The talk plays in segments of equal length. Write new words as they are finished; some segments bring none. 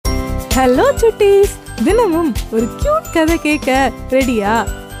Hello சுட்டீஸ், தினமும் ஒரு cute கதை கேட்க ரெடியா?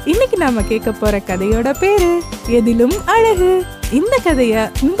 இன்னைக்கு நாம கேட்க போற கதையோட பேரு எதிலும் அழகு. இந்த கதைய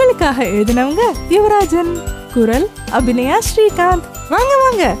உங்களுக்காக எழுதினவங்க யுவராஜன், குரல் அபிநயா ஸ்ரீகாந்த். வாங்க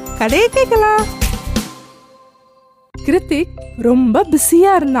வாங்க கதையை கேட்கலாம். கிருத்திக் ரொம்ப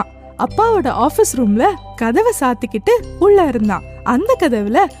பிஸியா இருந்தான். அப்பாவோட ஆபீஸ் ரூம்ல கதவை சாத்திக்கிட்டு உள்ள இருந்தான். அந்த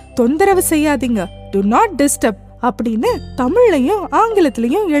கதவுல தொந்தரவு செய்யாதீங்க, டு நாட் டிஸ்டர்ப் அப்படின்னு தமிழ்லயும்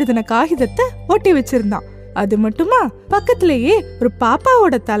ஆங்கிலத்திலயும் எழுதின காகிதத்தை ஒட்டி வச்சிருந்தான். அது மட்டுமா, பக்கத்திலேயே ஒரு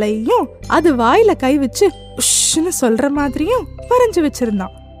பாப்பாவோட தலையையும் அது வாயில கை வச்சு உஷ்ன்னு சொல்ற மாதிரியும் வரைஞ்சு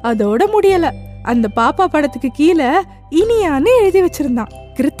வச்சிருந்தான். அதோட முடியல, அந்த பாப்பா படத்துக்கு கீழே இனியான்னு எழுதி வச்சிருந்தான்.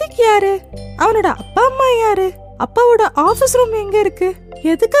 கிருத்திக் யாரு? அவனோட அப்பா அம்மா யாரு? அப்பாவோட ஆபீஸ் ரூம் எங்க இருக்கு?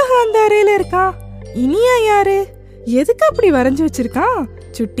 எதுக்காக அந்த அறையில இருக்கான்? இனியா யாரு? எதுக்கு அப்படி வரைஞ்சு வச்சிருக்கான்?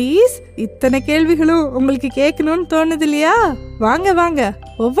 சுட்டீஸ், இத்தனை கேள்விகளும் உங்களுக்கு கேட்கணும்னு தோணுது இல்லையா? வாங்க வாங்க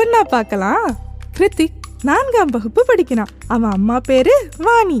ஒவ்வொன்னா பார்க்கலாம். கிருத்திக் 4ஆம் வகுப்பு படிக்கிறான். அவன் அம்மா பேரு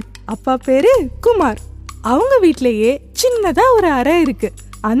வாணி, அப்பா பேரு குமார். அவங்க வீட்லயே சின்னதா ஒரு அறை இருக்கு.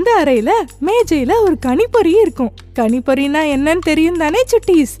 அந்த அறையில மேஜையில ஒரு கணிப்பொறி இருக்கும். கணிப்பொறினா என்னன்னு தெரியும் தானே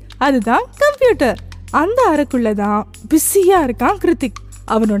சுட்டீஸ்? அதுதான் கம்ப்யூட்டர். அந்த அறைக்குள்ளதான் பிஸியா இருக்கான் கிருத்திக்.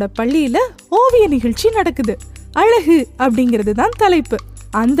 அவனோட பள்ளியில ஓவிய நிகழ்ச்சி நடக்குது. அழகு அப்படிங்கிறது தான் தலைப்பு.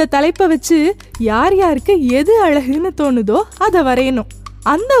 அந்த தலைப்பை வச்சு யார் யாருக்கு எது அழகுன்னு தோணுதோ அதை வரையணும்.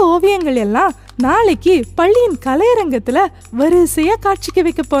 அந்த ஓவியங்கள் எல்லாம் நாளைக்கு பள்ளியின் கலையரங்கத்துல வரிசையா காட்சிக்கு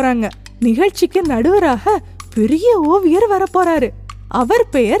வைக்க போறாங்க. நிகழ்ச்சிக்கு நடுவராக பெரிய ஓவியர் வர போறாரு. அவர்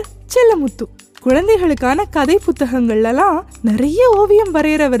பெயர் செல்லமுத்து. குழந்தைகளுக்கான கதை புத்தகங்கள்லாம் நிறைய ஓவியம்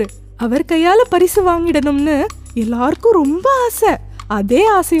வரைகிறவரு. அவர் கையால பரிசு வாங்கிடணும்னு எல்லாருக்கும் ரொம்ப ஆசை. அதே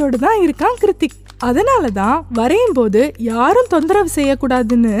ஆசையோடு தான் இருக்கான் கிருத்திக். அதனாலதான் வரையும் போது யாரும் தொந்தரவு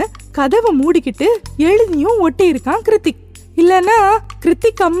செய்யக்கூடாதுன்னு கதவை மூடிக்கிட்டு எழுதியும் ஒட்டி இருக்கான் கிருத்திக். இல்லனா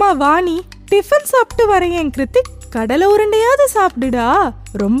கிருத்திக் அம்மா வாணி, டிஃபன் சாப்பிட்டு வரையேன் கிருத்திக், கடலை உருண்டையாவது சாப்பிடுடா,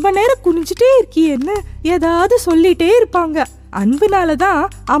 ரொம்ப நேரம் குனிஞ்சிட்டே இருக்கியேன்னு ஏதாவது சொல்லிட்டே இருப்பாங்க. அன்புனாலதான்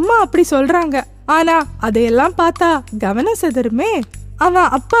அம்மா அப்படி சொல்றாங்க. ஆனா அதையெல்லாம் பார்த்தா கவனம் செதறுமே.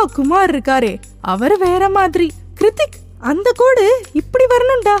 அவன் அப்பா குமார் இருக்காரே, அவர் வேற மாதிரி. கிருத்திக், அந்த கோடு இப்படி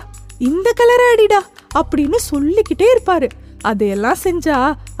வரணும்டா, இந்த கலர் அடிடா அப்படின்னு சொல்லிக்கிட்டே இருப்பாரு. அதையெல்லாம் செஞ்சா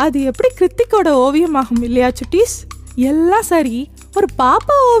அது எப்படி கிருத்திக்கோட ஓவியமாகும் இல்லையா சுட்டீஸ்? எல்லாம் சரி, ஒரு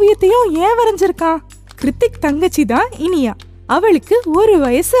பாப்பா ஓவியத்தையும் ஏன் வரைஞ்சிருக்கான்? கிருத்திக் தங்கச்சி தான் இனியா. அவளுக்கு 1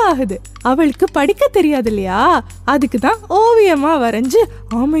 வயசு ஆகுது. அவளுக்கு படிக்க தெரியாது இல்லையா? அதுக்குதான் ஓவியமா வரைஞ்சு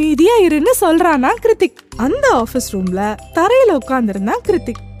அமைதியா இருன்னு சொல்றானா கிருத்திக். அந்த ஆபீஸ் ரூம்ல தரையில உட்கார்ந்திருந்தான்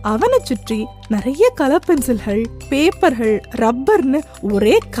கிருத்திக். அவனை சுற்றி நிறைய கலர் பென்சில்கள், பேப்பர்கள், ரப்பர்னு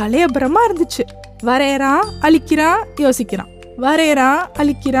ஒரே கலையபரமா இருந்துச்சு. வரையறான், அழிக்கிறான், யோசிக்கிறான், வரையறான்,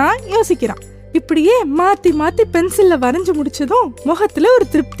 அழிக்கிறான், யோசிக்கிறான். இப்படியே மாத்தி மாத்தி பென்சில்ல வரைஞ்சு முடிச்சதும் முகத்துல ஒரு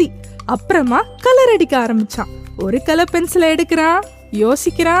திருப்தி. அப்புறமா கலர் அடிக்க ஆரம்பிச்சான். ஒரு கலர் பென்சிலை எடுக்கிறான்,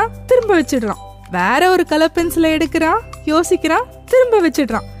 யோசிக்கிறான், திரும்ப வச்சிடுறான். வேற ஒரு கலர் பென்சிலை எடுக்கிறான், யோசிக்கிறான், திரும்ப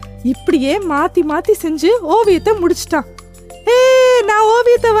வச்சிடுறான். இப்படியே மாத்தி மாத்தி செஞ்சு ஓவியத்தை முடிச்சிட்டான். நான்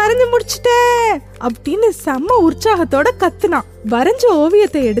ஓவியத்தை வரைஞ்சு முடிச்சிட்டேன் அப்படின்னு செம்ம உற்சாகத்தோட கத்துனான். வரைஞ்ச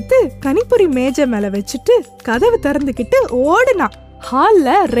ஓவியத்தை எடுத்து கணிப்பொறி மேஜை மேல வச்சுட்டு கதவு திறந்துக்கிட்டு ஓடுனான்.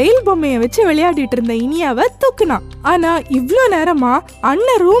 ஹால்ல ரயில் பொம்மைய வச்சு விளையாடிட்டு இருந்த இனியாவை தூக்குனான். ஆனா இவ்ளோ நேரமா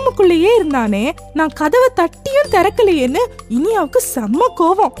அண்ணன் ரூமுக்குள்ளேயே இருந்தானே, நான் கதவை தட்டியும் திறக்கலையேன்னு இனியாவுக்கு செம்ம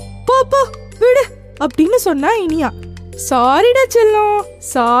கோவம். போ விடு அப்படின்னு சொன்னா இனியா. சாரிடா செல்லம்,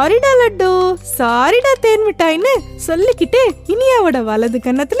 சாரிடா லட்டு, சாரிடா தேன் மிட்டாய்ன்னு சொல்லிக்கிட்டே இனியாவோட வலது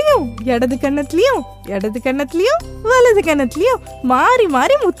கண்ணத்துலயும் இடது கண்ணத்துலயும் இடது கண்ணத்துலயும் வலது கண்ணத்துலயும் மாறி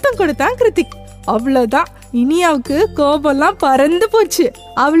மாறி முத்தம் கொடுத்தான் கிருத்திக். அவ்வளவுதான், இனியாவுக்கு கோபம்லாம் பறந்து போச்சு.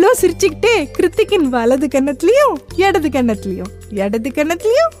 அவ்வளோ சிரிச்சுக்கிட்டே கிருத்திக்கின் வலது கண்ணத்துலயும் இடது கண்ணத்துலயும் இடது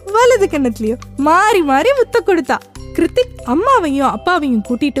கண்ணத்துலயும் வலது கண்ணத்துலயும் மாறி மாறி முத்தம் கொடுத்தா. கிருத்திக் அம்மாவையும் அப்பாவையும்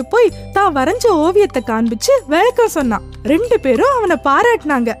கூட்டிட்டு போய் தான் வரைஞ்ச ஓவியத்தை காண்பிச்சு விளக்கம் சொன்னான். 2 பேரும் அவனை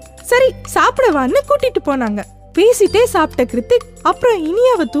பாராட்டினாங்க. சரி சாப்பிடவான்னு கூட்டிட்டு போனாங்க. பேசிட்டே சாப்பிட்ட கிருத்திக் அப்புறம்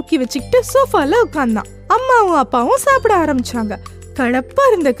இனியாவை தூக்கி வச்சுக்கிட்டு சோஃபால உட்கார்ந்தான். அம்மாவும் அப்பாவும் சாப்பிட ஆரம்பிச்சாங்க. களைப்பா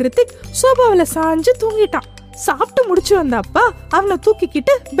இருந்த கிருத்திக் சோஃபாவில சாஞ்சு தூங்கிட்டான். சாப்பிட்டு முடிச்சு வந்த அப்பா அவனை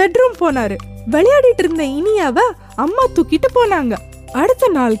தூக்கிக்கிட்டு பெட்ரூம் போனாரு. விளையாடிட்டு இருந்த இனியாவை அம்மா தூக்கிட்டு போனாங்க. அடுத்த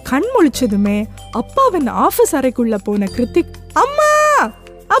நாள் கண் முழிச்சதுமே அப்பாவின் ஆபீஸ் அறைக்குள்ள போன கிருத்திக் அம்மா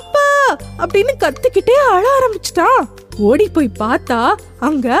அப்பா அப்படின்னு கத்திக்கிட்டே அழ ஆரம்பிச்சுட்டான். ஓடி போய் பார்த்தா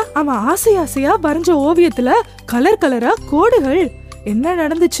அங்க அவன் ஆசையா வரைஞ்ச ஓவியத்துல கலர் கலரா கோடுகள். என்ன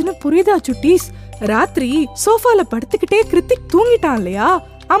நடந்துச்சுன்னு புரியுதா சுட்டீஸ்? ராத்திரி சோஃபால படுத்துக்கிட்டே கிருத்திக் தூங்கிட்டான் இல்லையா,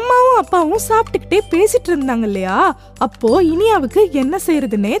 அம்மாவும் அப்பாவும் சாப்பிட்டுக்கிட்டே பேசிட்டு இருந்தாங்க இல்லையா, அப்போ இனியாவுக்கு என்ன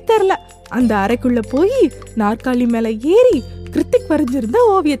செய்யறதுன்னே தெரியல. அந்த அறைக்குள்ள போய் நாற்காலி மேல ஏறி கிருத்திக் வரைஞ்சிருந்த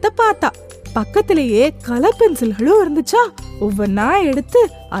ஓவியத்தை பார்த்தா. பக்கத்திலேயே கலர் பென்சில்களும் இருந்துச்சா. ஒவ்வொன்னா எடுத்து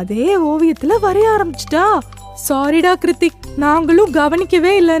அதே ஓவியத்துல வரைய ஆரம்பிச்சிட்டா. சாரிடா கிருத்திக், நாங்களும்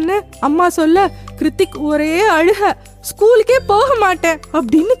கவனிக்கவே இல்லைன்னு அம்மா சொல்ல கிருத்திக் ஒரே அழுக, ஸ்கூலுக்கே போக மாட்டேன்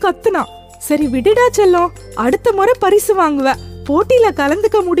அப்படின்னு கத்துனான். சரி விடுடா செல்லம், அடுத்த முறை பரிசு வாங்குவ. போட்டியில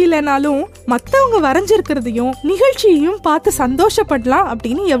கலந்துக்க முடியலனாலும் மத்தவங்க வரைஞ்சிருக்கிறதையும் நிகழ்ச்சியையும் பார்த்து சந்தோஷப்படலாம்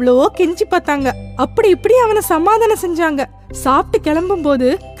அப்படின்னு எவ்வளவோ கெஞ்சி பார்த்தாங்க. அப்படி இப்படி அவனை சமாதானம் செஞ்சாங்க. சாப்பிட்டு கிளம்பும் போது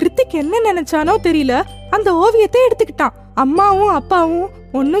கிருத்திக் என்ன நினைச்சானோ தெரியல, அந்த ஓவியத்தை எடுத்துக்கிட்டான். அம்மாவும் அப்பாவும்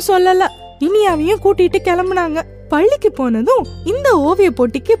ஒன்னும் சொல்லல, இனியாவையும் கூட்டிட்டு கிளம்புனாங்க. பள்ளிக்கு போனதும் இந்த ஓவிய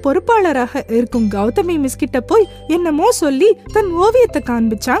போட்டிக்கு பொறுப்பாளராக இருக்கும் கௌதமி மிஸ் கிட்ட போய் என்னமோ சொல்லி தன் ஓவியத்தை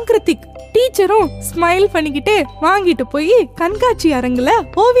காண்பிச்சான் கிருத்திக். டீச்சரும் ஸ்மைல் பண்ணிக்கிட்டே வாங்கிட்டு போய் கண்காட்சி அரங்குல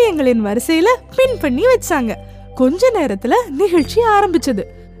ஓவியங்களின் வரிசையில பின் பண்ணி வச்சாங்க. கொஞ்ச நேரத்துல நிகழ்ச்சி ஆரம்பிச்சது.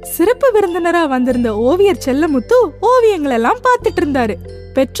 சிறப்பு விருந்தினரா வந்திருந்த ஓவியர் செல்லமுத்து ஓவியங்கள் எல்லாம் பார்த்துட்டு இருந்தாரு.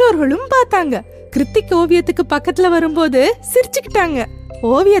 பெற்றோர்களும் பார்த்தாங்க. கிருத்திக் ஓவியத்துக்கு பக்கத்துல வரும்போது சிரிச்சுக்கிட்டாங்க.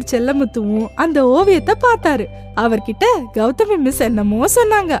 ஓவியர் செல்லமுத்துவும் அந்த ஓவியத்தை பார்த்தாரு. அவர்கிட்ட கௌதமி மிஸ் என்னமோ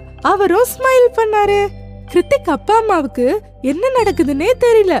சொன்னாங்க. அவரும் ஸ்மைல் பண்ணாரு. கிருத்திக் அப்பா அம்மாவுக்கு என்ன நடக்குதுன்னே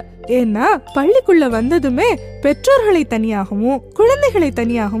தெரியல. ஏன்னா பள்ளிக்குள்ள வந்ததுமே பெற்றோர்களை தனியாகவும் குழந்தைகளை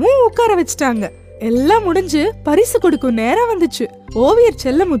தனியாகவும் உட்கார வச்சுட்டாங்க. எல்லாம் முடிஞ்சு பரிசு கொடுக்கும் நேரம் வந்துச்சு. ஓவியர்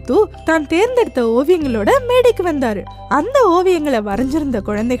செல்லமுத்து தான் தேர்ந்தெடுத்த ஓவியங்களோட மேடைக்கு வந்தாரு. அந்த ஓவியங்களை வரைஞ்சிருந்த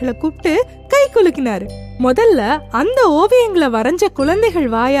குழந்தைகளை கூப்பிட்டு கை குலுக்கினாரு. முதல்ல அந்த ஓவியங்களை வரைஞ்ச குழந்தைகள்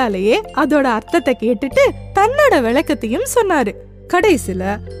வாயாலேயே அதோட அர்த்தத்தை கேட்டுட்டு தன்னோட விளக்கத்தையும் சொன்னாரு. கடைசில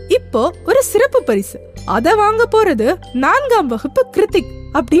இப்போ ஒரு சிறப்பு பரிசு, அத வாங்க போறது 4ஆம் வகுப்பு கிருத்திக்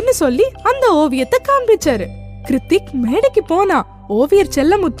அப்படின்னு சொல்லி அந்த ஓவியத்தை காண்பிச்சாரு. கிருத்திக் மேடைக்கு போனா. ஓவியர்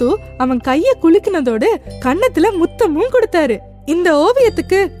செல்லமுத்து அவன் கைய குலுக்கினதோடு கன்னத்துல முத்தமும் கொடுத்தாரு. இந்த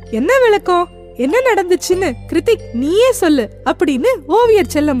ஓவியத்துக்கு என்ன விளக்கம், என்ன நடந்துச்சுன்னு கிருத்திக் நீயே சொல்லு அப்படின்னு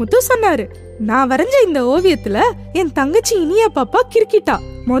ஓவியர் செல்லமுத்து சொன்னாரு. நான் வரைஞ்ச இந்த ஓவியத்துல என் தங்கச்சி இனியா பாப்பா கிறுக்கிட்டா.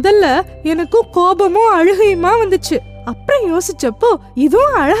 முதல்ல எனக்கும் கோபமும் அழுகையுமா வந்துச்சு. அப்புறம் யோசிச்சப்போ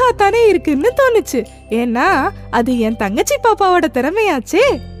இதுவும் அழகாத்தானே இருக்குன்னு தோணுச்சு. ஏன்னா அது என் தங்கச்சி பாப்பாவோட திறமையாச்சே.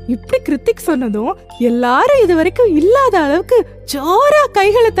 இப்படி கிருத்திக் சொன்னதும் எல்லாரும் இது வரைக்கும் இல்லாத அளவுக்கு ஜோரா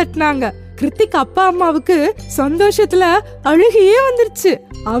கைகளை தட்டினாங்க. கிருத்திக் அப்பா அம்மாவுக்கு சந்தோஷத்துல அழுகையே வந்துருச்சு.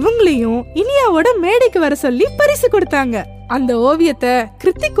 அவங்களையும் இனியாவோட மேடைக்கு வர சொல்லி பரிசு கொடுத்தாங்க. அந்த ஓவியத்தை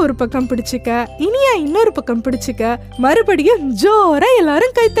கிருத்திக் ஒரு பக்கம் பிடிச்சுக்க, இனியா இன்னொரு பக்கம் பிடிச்சுக்க, மறுபடியும் ஜோரா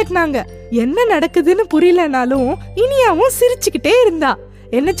எல்லாரும் கை தட்டினாங்க. என்ன நடக்குதுன்னு புரியலனாலும் இனியாவும் சிரிச்சுக்கிட்டே இருந்தா.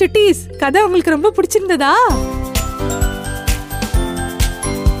 என்ன சுட்டீஸ், கதை உங்களுக்கு ரொம்ப பிடிச்சிருந்ததா?